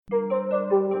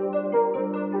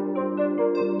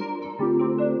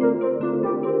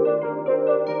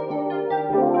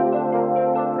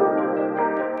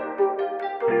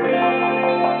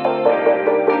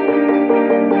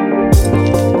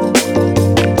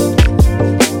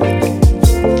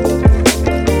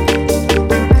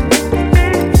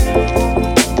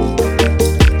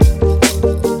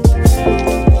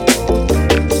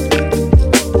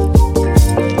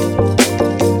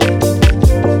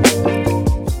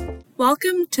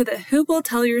Welcome to the Who Will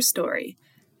Tell Your Story,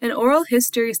 an oral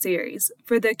history series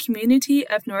for the Community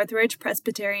of Northridge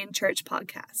Presbyterian Church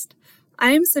podcast.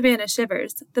 I am Savannah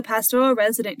Shivers, the pastoral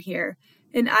resident here,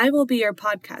 and I will be your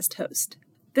podcast host.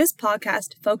 This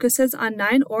podcast focuses on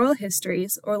 9 oral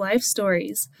histories or life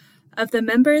stories of the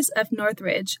members of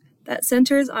Northridge that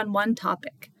centers on one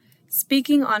topic,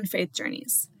 speaking on faith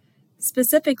journeys.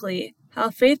 Specifically, how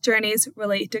faith journeys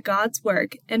relate to God's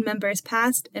work in members'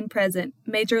 past and present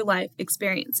major life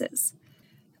experiences.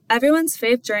 Everyone's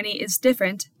faith journey is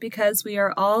different because we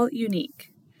are all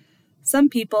unique. Some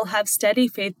people have steady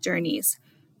faith journeys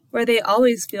where they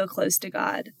always feel close to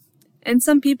God, and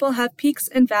some people have peaks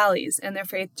and valleys in their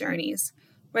faith journeys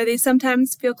where they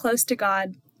sometimes feel close to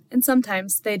God and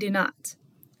sometimes they do not.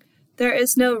 There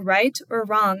is no right or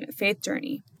wrong faith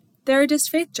journey. There are just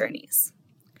faith journeys.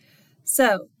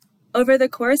 So, over the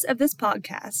course of this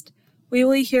podcast, we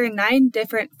will hear 9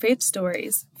 different faith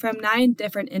stories from 9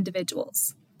 different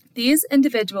individuals. These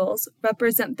individuals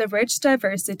represent the rich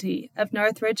diversity of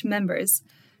Northridge members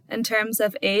in terms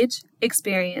of age,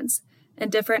 experience,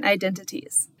 and different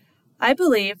identities. I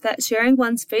believe that sharing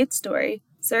one's faith story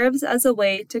serves as a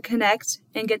way to connect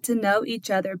and get to know each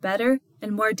other better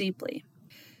and more deeply.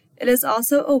 It is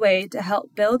also a way to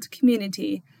help build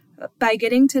community by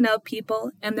getting to know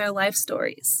people and their life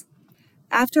stories.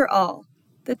 After all,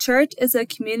 the church is a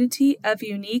community of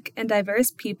unique and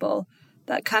diverse people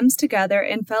that comes together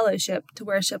in fellowship to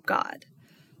worship God.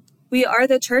 We are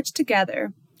the church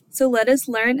together, so let us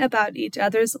learn about each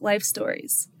other's life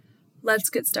stories. Let's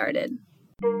get started.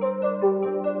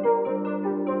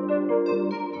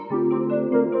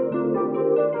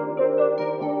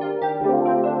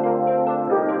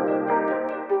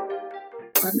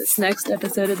 On this next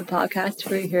episode of the podcast,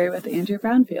 we're here with Andrew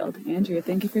Brownfield. Andrew,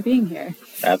 thank you for being here.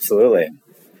 Absolutely.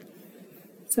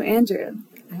 So, Andrew,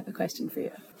 I have a question for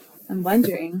you. I'm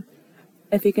wondering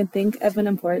if you can think of an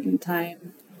important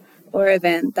time or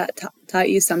event that taught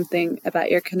you something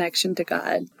about your connection to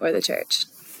God or the church.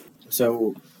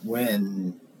 So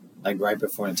when, right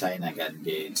before Natalia and I got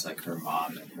engaged, her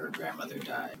mom and her grandmother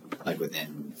died,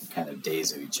 within kind of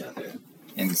days of each other.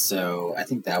 And so I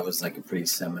think that was a pretty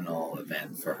seminal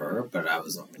event for her, but I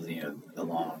was,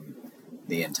 along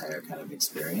the entire kind of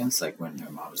experience, when her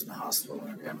mom was in the hospital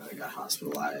and her grandmother got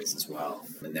hospitalized as well,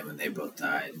 and then when they both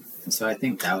died. And so I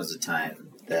think that was a time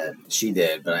that she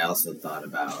did, but I also thought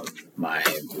about my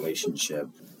relationship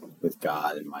with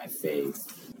God and my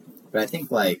faith. But I think,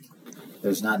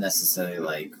 there's not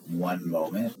necessarily, one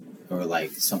moment or,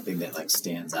 something that,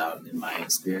 stands out in my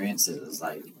experiences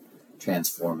as,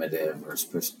 transformative or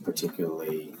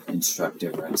particularly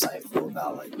instructive or insightful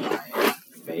about my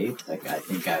faith. I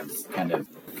think I've kind of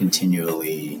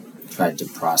continually tried to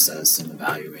process and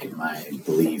evaluate my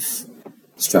belief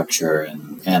structure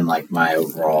and my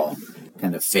overall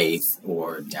kind of faith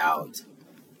or doubt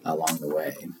along the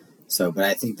way. So, but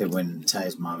I think that when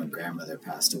Natalia's mom and grandmother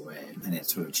passed away, and it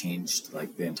sort of changed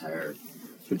the entire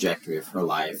trajectory of her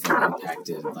life and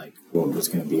impacted what was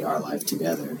going to be our life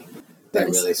together. That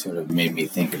really sort of made me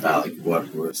think about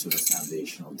what were sort of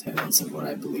foundational tenets of what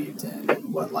I believed in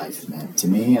and what life meant to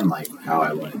me and how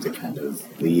I wanted to kind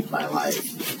of lead my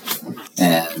life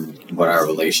and what our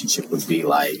relationship would be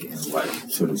like and what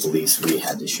sort of beliefs we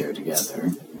had to share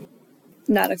together.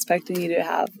 Not expecting you to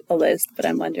have a list, but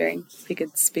I'm wondering if you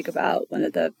could speak about one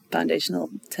of the foundational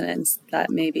tenets that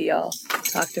maybe y'all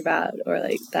talked about or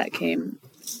that came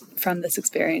from this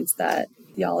experience that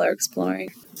y'all are exploring.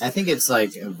 I think it's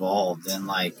evolved and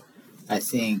I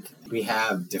think we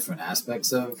have different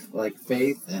aspects of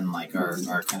faith and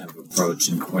our kind of approach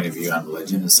and point of view on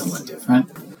religion is somewhat different.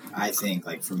 I think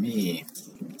for me,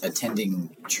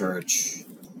 attending church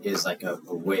is a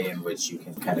way in which you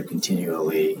can kind of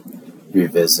continually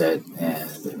revisit and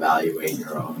evaluate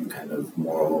your own kind of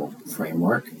moral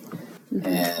framework. Mm-hmm.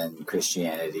 And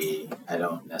Christianity, I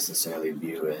don't necessarily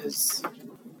view as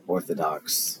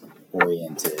orthodox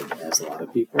oriented as a lot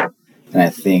of people. And I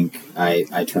think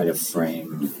I try to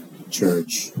frame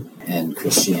church and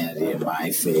Christianity and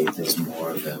my faith as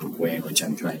more of a way in which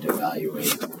I'm trying to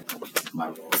evaluate my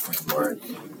moral framework,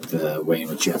 the way in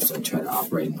which you have to try to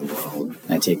operate in the world.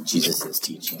 And I take Jesus'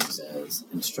 teachings as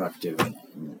instructive in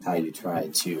how you try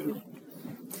to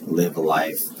live a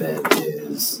life that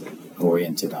is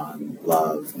oriented on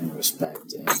love and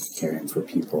respect and caring for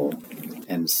people.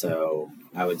 And so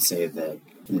I would say that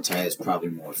Natalia is probably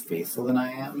more faithful than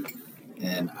I am.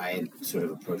 And I sort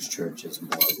of approach church as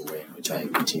more of a way in which I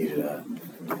continue to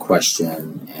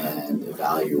question and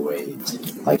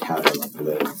evaluate, like, how to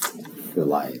live your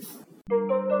life.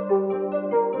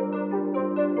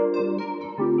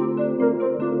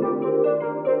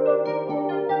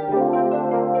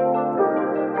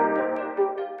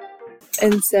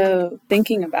 And so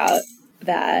thinking about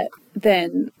that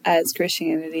then as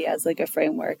Christianity as like a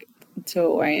framework to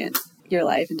orient your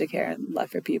life and to care and love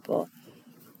for people,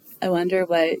 I wonder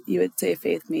what you would say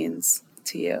faith means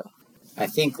to you. I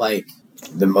think like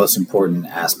the most important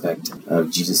aspect of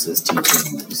Jesus'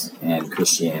 teachings and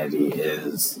Christianity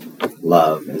is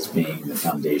love as being the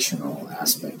foundational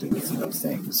aspect of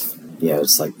things. Yeah,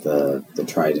 it's like the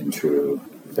tried and true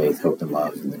faith, hope, and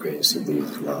love, and the greatest of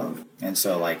these, love. And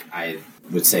so, like, I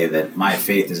would say that my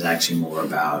faith is actually more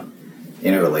about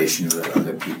interrelation with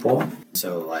other people.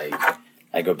 So, like,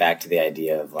 I go back to the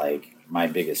idea of, like, my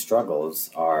biggest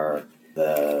struggles are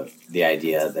the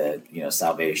idea that, you know,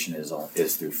 salvation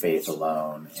is through faith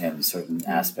alone, and certain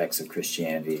aspects of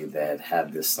Christianity that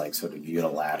have this, like, sort of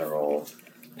unilateral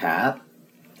path.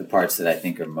 The parts that I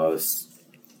think are most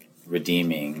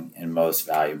redeeming and most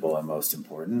valuable and most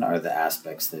important are the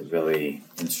aspects that really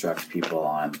instruct people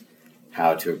on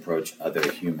how to approach other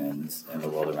humans in the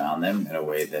world around them in a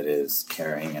way that is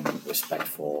caring and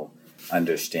respectful,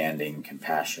 understanding,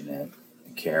 compassionate,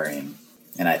 caring.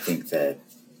 And I think that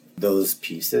those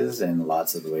pieces and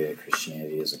lots of the way that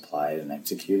Christianity is applied and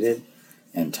executed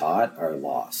and taught are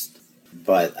lost.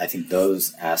 But I think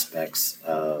those aspects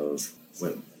of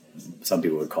what some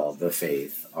people would call the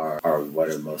faith are what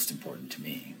are most important to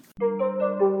me.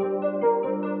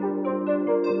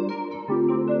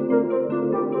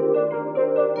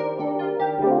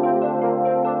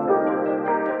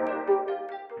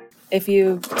 If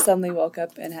you suddenly woke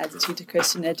up and had to teach a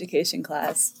Christian education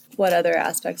class, what other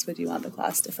aspects would you want the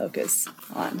class to focus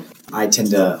on? I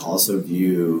tend to also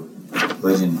view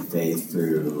religion and faith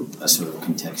through a sort of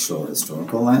contextual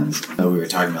historical lens. So we were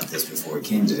talking about this before we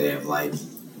came today, of like,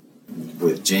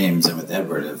 with James and with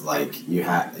Edward, of like, you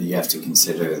have to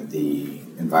consider the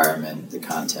environment, the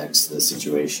context, the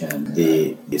situation,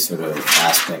 the sort of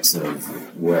aspects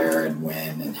of where and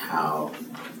when and how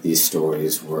these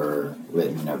stories were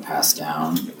written or passed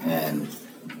down. And,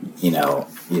 you know,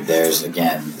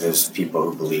 there's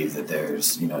people who believe that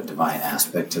there's, you know, a divine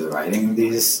aspect to the writing of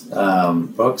these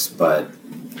books, but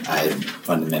I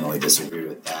fundamentally disagree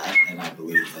with that, and I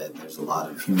believe that there's a lot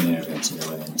of human intervention that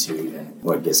went into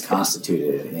what gets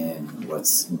constituted in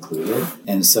what's included.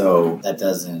 And so that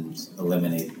doesn't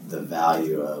eliminate the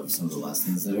value of some of the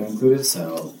lessons that are included.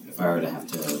 So if I were to have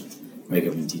to wake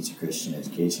up and teach a Christian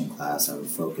education class, I would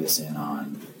focus in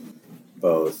on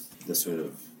both the sort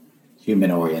of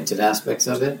human-oriented aspects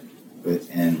of it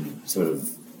and sort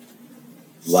of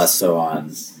less so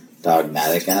on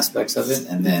dogmatic aspects of it,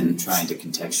 and then trying to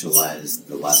contextualize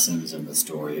the lessons and the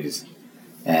stories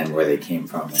and where they came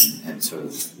from and sort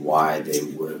of why they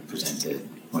would have presented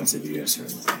points of view in a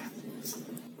certain way.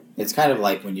 It's kind of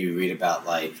like when you read about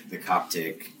like the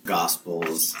Coptic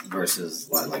Gospels versus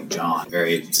like John,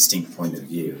 very distinct point of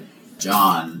view.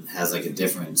 John has like a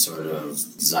different sort of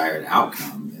desired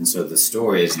outcome, and so the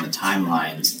stories and the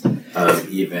timelines of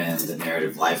even the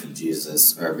narrative life of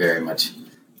Jesus are very much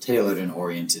tailored and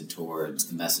oriented towards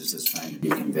the message that's trying to be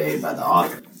conveyed by the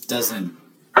author. It doesn't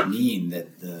mean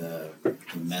that the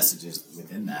messages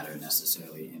within that are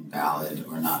necessarily invalid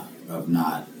or not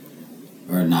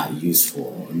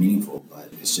useful or meaningful, but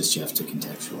it's just you have to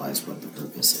contextualize what the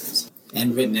purpose is.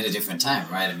 And written at a different time,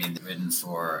 right? I mean, written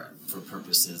for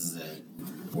purposes that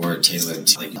were tailored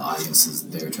to like the audiences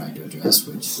that they were trying to address,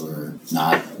 which were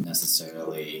not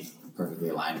necessarily perfectly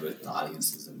aligned with the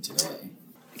audiences of today.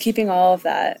 Keeping all of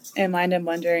that in mind, I'm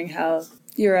wondering how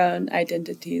your own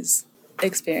identities,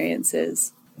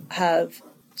 experiences have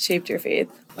shaped your faith.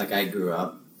 Like, I grew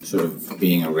up sort of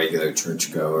being a regular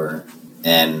churchgoer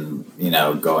and, you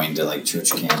know, going to like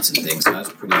church camps and things. So I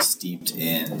was pretty steeped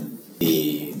in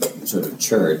the sort of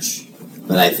church.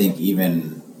 But I think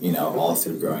even, you know, all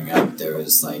through growing up, there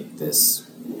was like this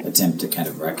attempt to kind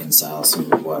of reconcile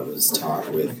some of what was taught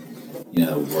with, you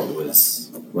know,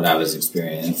 what I was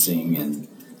experiencing and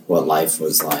what life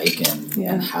was like,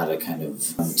 and how to kind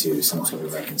of come to some sort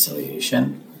of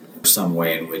reconciliation, some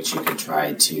way in which you could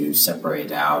try to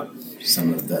separate out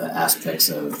some of the aspects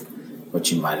of what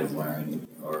you might have learned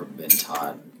or been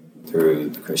taught through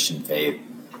the Christian faith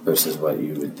versus what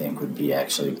you would think would be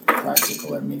actually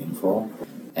practical or meaningful.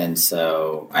 And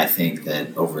so I think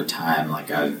that over time,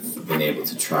 like I've been able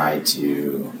to try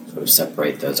to sort of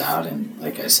separate those out and,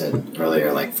 like I said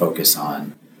earlier, like focus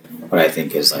on what I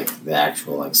think is like the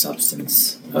actual like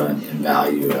substance and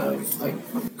value of like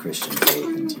Christian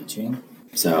faith and teaching.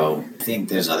 So I think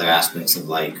there's other aspects of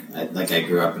like I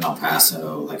grew up in El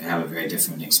Paso, like I have a very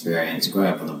different experience.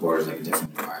 Growing up on the border is like a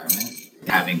different environment.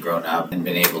 Having grown up and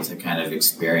been able to kind of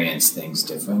experience things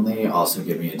differently also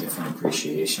give me a different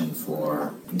appreciation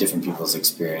for different people's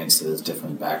experiences,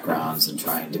 different backgrounds, and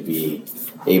trying to be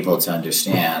able to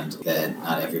understand that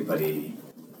not everybody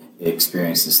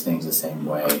experiences things the same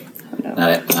way.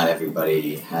 Not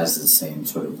everybody has the same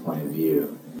sort of point of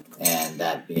view. And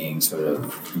that being sort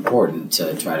of important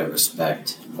to try to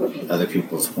respect other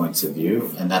people's points of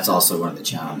view. And that's also one of the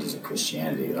challenges of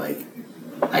Christianity. Like,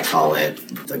 I call it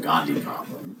the Gandhi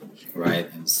problem,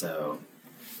 right? And so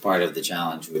part of the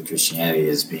challenge with Christianity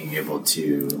is being able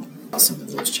to solve some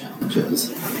of those challenges.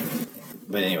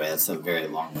 But anyway, that's a very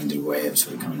long-winded way of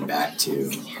sort of coming back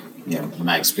to,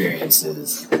 my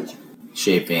experiences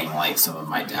shaping like some of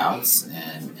my doubts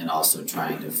and also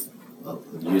trying to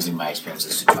using my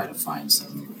experiences to try to find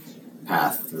some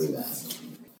path through that.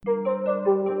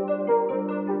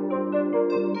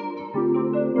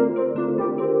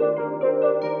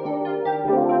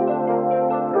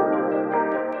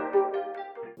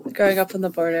 Growing up on the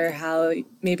border, how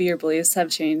maybe your beliefs have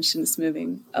changed since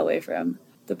moving away from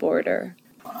the border?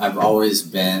 I've always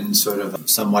been sort of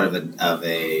somewhat of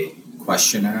a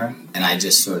questioner, and I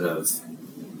just sort of,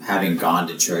 having gone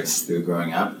to church through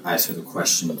growing up, I sort of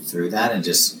questioned through that and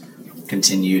just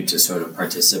continued to sort of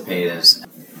participate as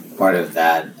part of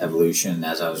that evolution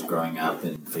as I was growing up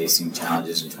and facing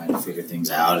challenges and trying to figure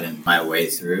things out and my way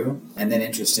through. And then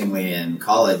interestingly in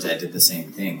college, I did the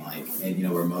same thing,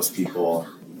 where most people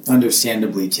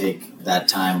understandably take that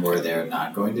time where they're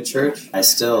not going to church. I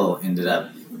still ended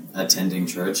up attending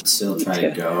church, still try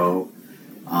to go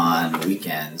on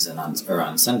weekends and on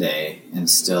Sunday, and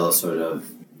still sort of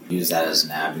use that as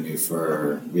an avenue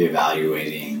for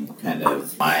reevaluating kind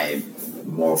of my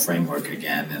moral framework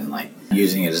again, and like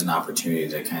using it as an opportunity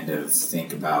to kind of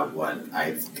think about what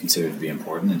I consider to be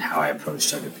important and how I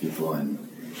approached other people and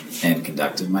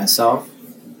conducted myself.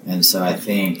 And so I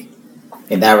think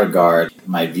in that regard,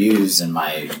 my views and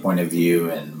my point of view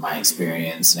and my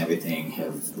experience and everything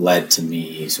have led to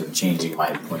me sort of changing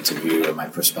my points of view and my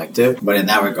perspective. But in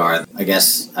that regard, I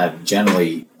guess I've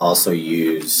generally also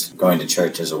used going to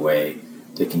church as a way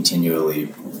to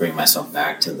continually bring myself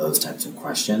back to those types of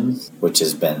questions, which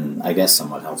has been, I guess,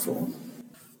 somewhat helpful.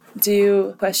 Do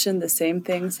you question the same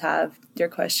things? Have your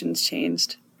questions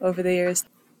changed over the years?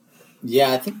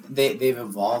 Yeah, I think they've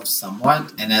evolved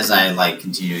somewhat. And as I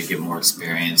continue to get more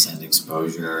experience and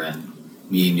exposure and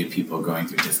meeting new people going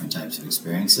through different types of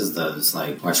experiences, those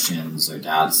questions or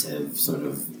doubts have sort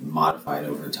of modified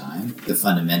over time. The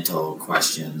fundamental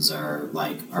questions are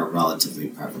relatively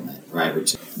prevalent, right?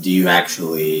 Which, do you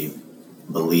actually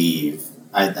believe?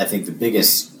 I think the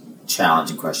biggest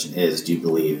challenging question is, do you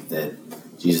believe that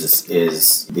Jesus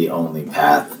is the only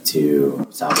path to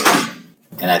salvation?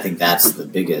 And I think that's the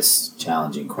biggest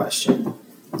challenging question.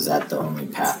 Is that the only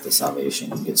path to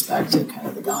salvation? It gets back to kind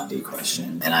of the Gandhi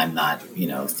question. And I'm not,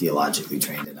 theologically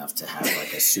trained enough to have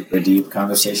a super deep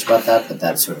conversation about that, but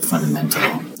that's sort of fundamental.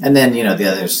 And then, the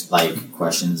others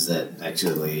questions that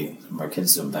actually our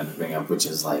kids sometimes bring up, which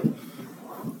is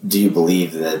do you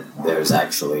believe that there's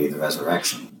actually the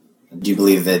resurrection? Do you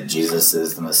believe that Jesus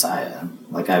is the Messiah?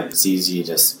 It's easy to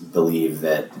just believe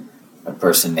that a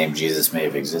person named Jesus may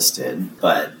have existed,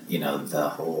 but, the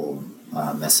whole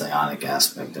messianic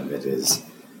aspect of it is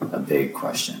a big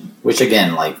question. Which,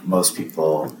 again, most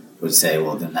people would say,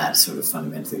 well, then that sort of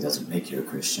fundamentally doesn't make you a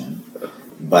Christian.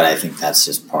 But I think that's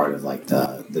just part of,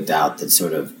 the doubt that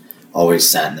sort of always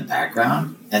sat in the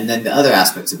background. And then the other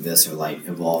aspects of this are,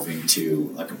 evolving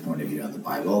to, a point of view on the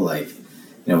Bible.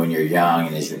 When you're young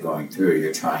and as you're going through,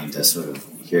 you're trying to sort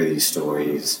of hear these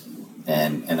stories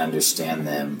and understand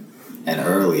them. And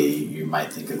early, you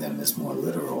might think of them as more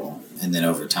literal. And then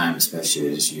over time,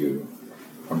 especially as you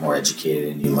are more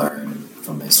educated and you learn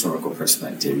from a historical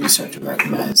perspective, you start to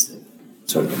recognize that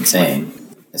sort of insane,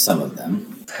 some of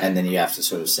them. And then you have to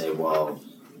sort of say, well,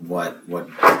 what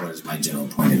is my general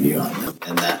point of view on them?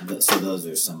 And so those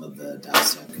are some of the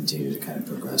doubts that I've continued to kind of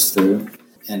progress through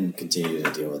and continue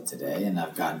to deal with today. And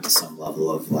I've gotten to some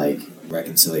level of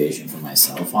reconciliation for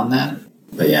myself on that.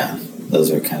 But yeah,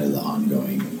 those are kind of the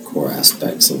ongoing core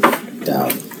aspects of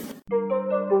doubt.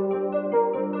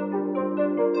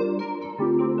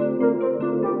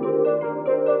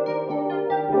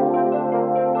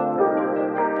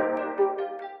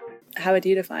 how would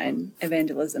you define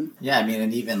evangelism? Yeah, I mean,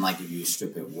 and even like if you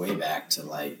strip it way back to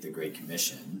like the Great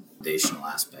Commission, foundational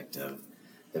aspect of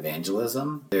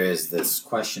evangelism, there is this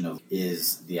question of,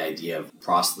 is the idea of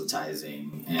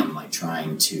proselytizing and like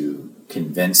trying to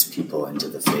convince people into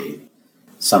the faith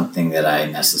something that I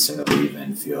necessarily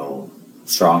even feel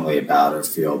strongly about or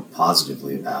feel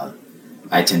positively about.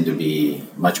 I tend to be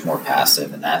much more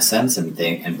passive in that sense, and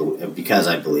because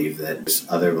I believe that there's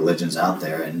other religions out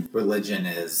there, and religion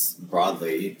is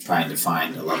broadly trying to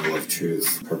find a level of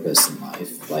truth, purpose in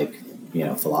life, like,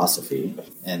 philosophy.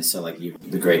 And so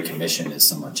the Great Commission is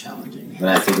somewhat challenging. But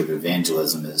I think of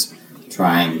evangelism as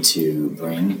trying to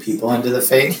bring people into the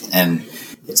faith, and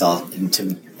it's all,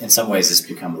 in some ways it's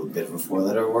become a bit of a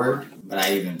four-letter word, but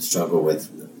I even struggle with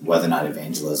whether or not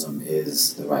evangelism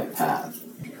is the right path,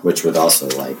 which would also,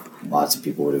 lots of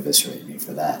people would eviscerate me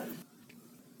for that.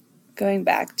 Going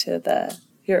back to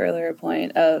your earlier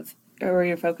point of where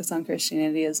your focus on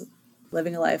Christianity is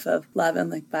living a life of love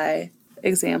and by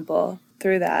example,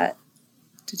 through that,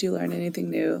 did you learn anything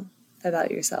new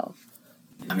about yourself?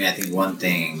 I mean, I think one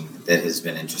thing that has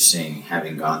been interesting,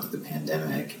 having gone through the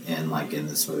pandemic and in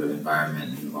the sort of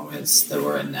environment and moments that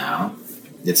we're in now,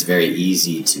 it's very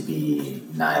easy to be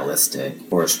nihilistic. Of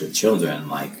course, with children,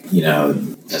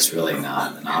 that's really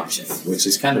not an option, which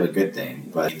is kind of a good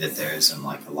thing. But that there's a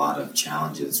lot of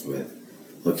challenges with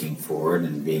looking forward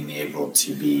and being able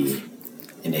to be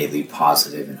innately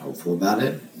positive and hopeful about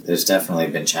it. There's definitely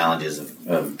been challenges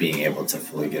of being able to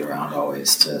fully get around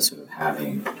always to sort of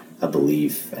having a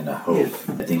belief and a hope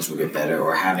that things will get better,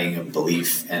 or having a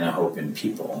belief and a hope in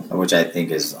people, which I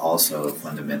think is also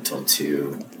fundamental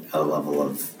to a level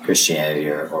of Christianity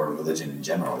or religion in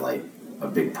general. A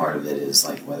big part of it is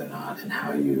whether or not and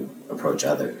how you approach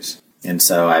others. And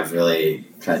so I've really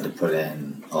tried to put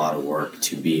in a lot of work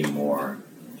to be more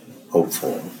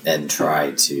hopeful and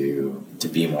try to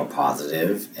be more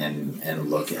positive and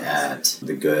look at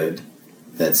the good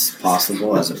that's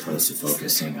possible as opposed to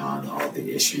focusing on all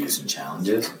the issues and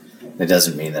challenges. It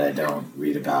doesn't mean that I don't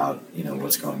read about,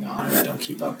 what's going on, or I don't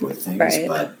keep up with things, right.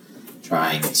 But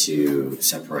trying to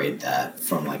separate that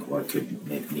from what could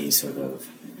make me sort of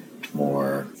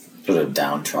more sort of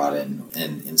downtrodden,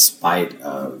 and in spite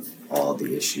of all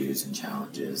the issues and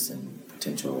challenges and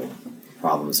potential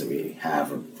problems that we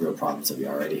have, or real problems that we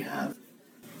already have,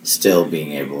 still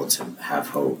being able to have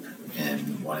hope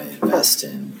and want to invest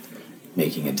in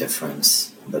making a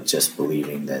difference, but just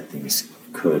believing that things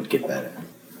could get better,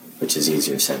 which is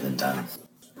easier said than done.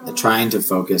 Trying to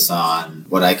focus on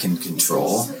what I can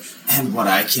control and what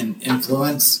I can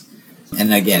influence.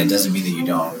 And again, it doesn't mean that you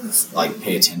don't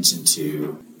pay attention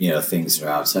to, things that are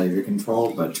outside of your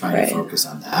control, but trying to focus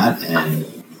on that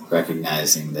and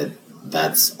recognizing that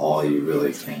that's all you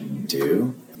really can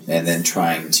do. And then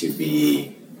trying to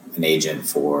be an agent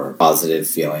for positive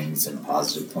feelings and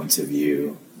positive points of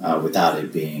view, without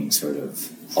it being sort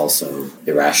of also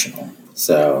irrational.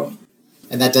 So,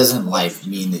 and that doesn't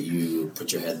mean that you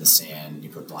put your head in the sand, you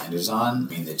put blinders on,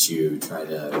 mean that you try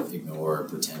to ignore or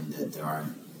pretend that there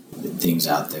aren't things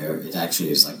out there. It actually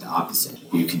is the opposite.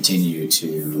 You continue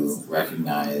to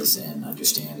recognize and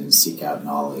understand and seek out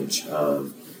knowledge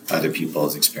of other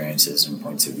people's experiences and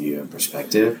points of view and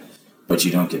perspective, but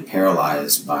you don't get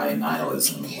paralyzed by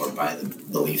nihilism or by the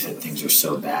belief that things are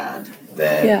so bad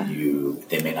that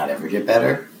they may not ever get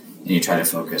better. And you try to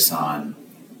focus on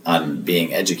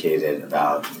being educated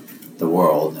about the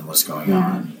world and what's going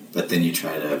on, but then you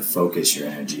try to focus your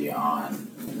energy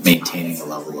on maintaining a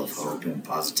level of hope and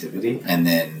positivity, and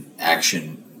then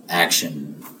action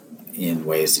in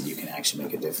ways that you can actually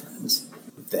make a difference,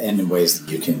 and in ways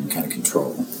that you can kind of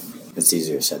control. It's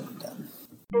easier said than done.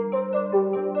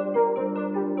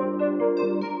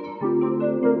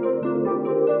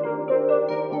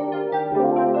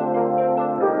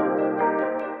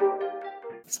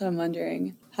 So I'm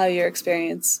wondering how your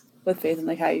experience with faith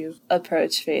and how you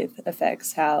approach faith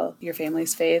affects how your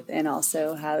family's faith, and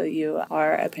also how you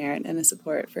are a parent and a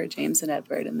support for James and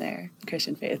Edward in their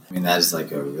Christian faith. I mean, that is a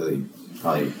really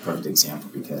probably perfect example,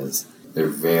 because they're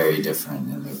very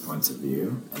different in their points of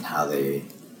view and how they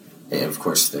of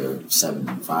course they're 7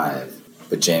 and 5,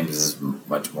 but James is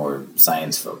much more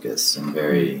science focused and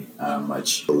very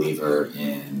much believer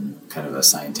in kind of a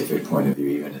scientific point of view,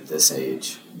 even at this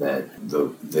age, that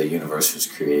the universe was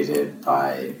created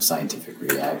by scientific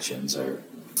reactions or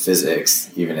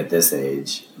physics, even at this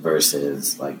age,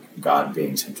 versus God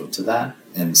being central to that.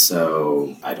 And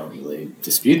so I don't really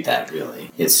dispute that, really.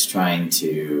 It's trying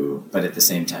to, but at the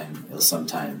same time,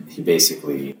 sometimes he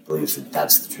basically believes that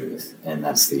that's the truth and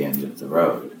that's the end of the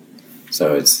road.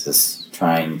 So it's this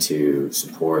trying to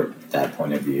support that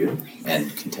point of view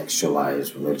and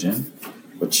contextualize religion,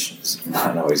 which is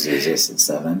not always exists at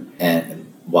 7,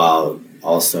 and while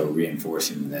also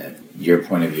reinforcing that your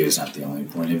point of view is not the only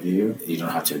point of view. You don't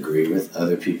have to agree with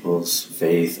other people's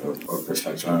faith or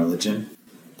perspective on religion,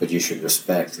 but you should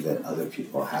respect that other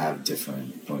people have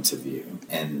different points of view,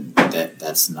 and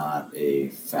that's not a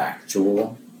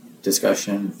factual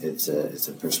discussion. It's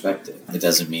a perspective. It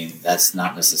doesn't mean that's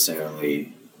not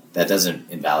necessarily. That doesn't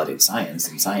invalidate science,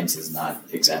 and science is not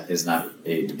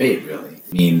a debate, really.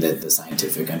 I mean that the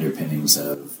scientific underpinnings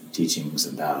of teachings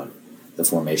about the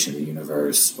formation of the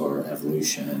universe or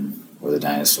evolution or the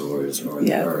dinosaurs or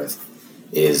the earth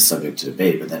is subject to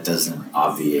debate, but that doesn't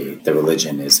obviate that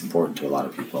religion is important to a lot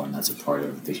of people, and that's a part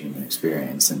of the human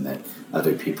experience, and that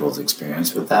other people's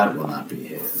experience with that will not be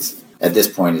his. At this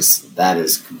point, that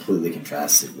is completely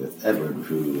contrasted with Edward,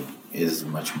 who is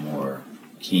much more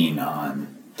keen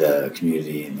on the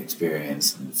community and the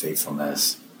experience and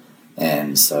faithfulness.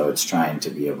 And so it's trying to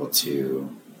be able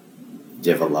to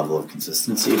give a level of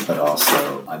consistency, but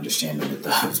also understanding that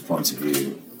those points of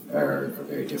view are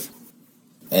very different.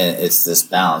 And it's this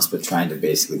balance, but trying to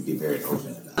basically be very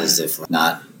open about it, as if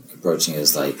not approaching it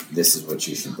as like, this is what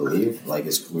you should believe. Like,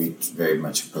 we very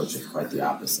much approach it quite the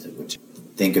opposite, which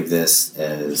think of this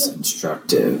as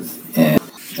instructive.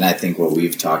 And I think what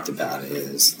we've talked about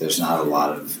is there's not a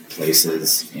lot of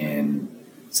places in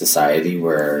society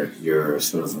where you're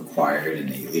sort of required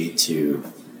innately to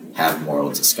have moral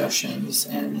discussions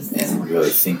and really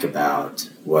think about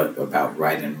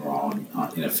right and wrong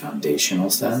in a foundational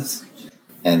sense.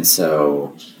 And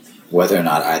so whether or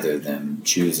not either of them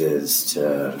chooses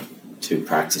to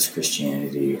practice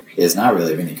Christianity is not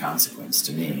really of any consequence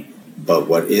to me. But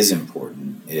what is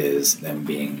important is them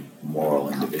being moral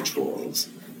individuals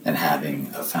and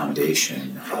having a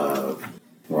foundation of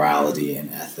morality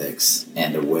and ethics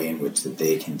and a way in which that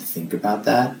they can think about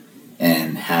that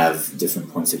and have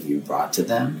different points of view brought to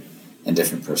them and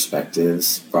different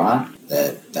perspectives brought.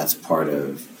 That's part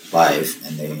of life,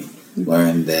 and they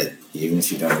learn that even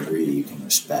if you don't agree, you can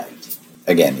respect.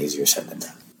 Again, easier said than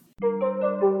done.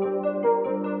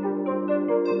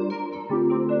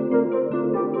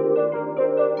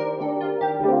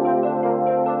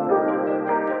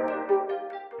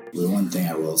 The one thing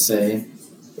I will say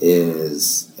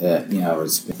is,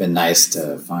 it's been nice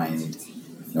to find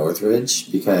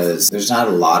Northridge, because there's not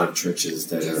a lot of churches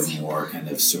that are more kind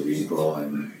of cerebral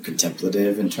and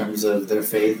contemplative in terms of their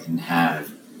faith and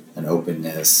have an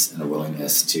openness and a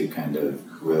willingness to kind of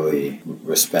really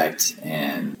respect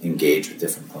and engage with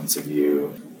different points of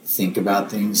view, think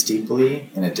about things deeply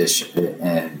in addition,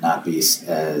 and not be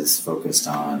as focused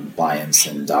on compliance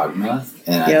and dogma.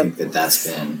 And I think that's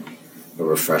been a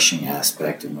refreshing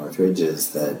aspect of Northridge,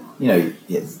 is that,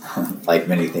 like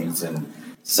many things in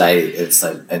society, it's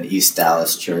like an East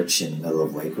Dallas church in the middle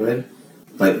of Lakewood.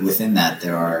 But within that,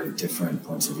 there are different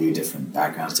points of view, different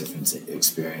backgrounds, different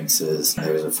experiences.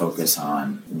 There's a focus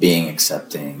on being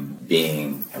accepting,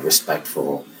 being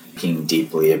respectful, thinking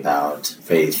deeply about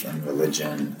faith and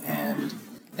religion, and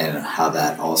how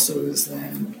that also is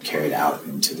then carried out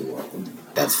into the world.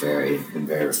 That's been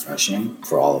very refreshing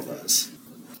for all of us.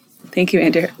 Thank you,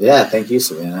 Andrew. Yeah, thank you,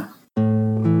 Savannah.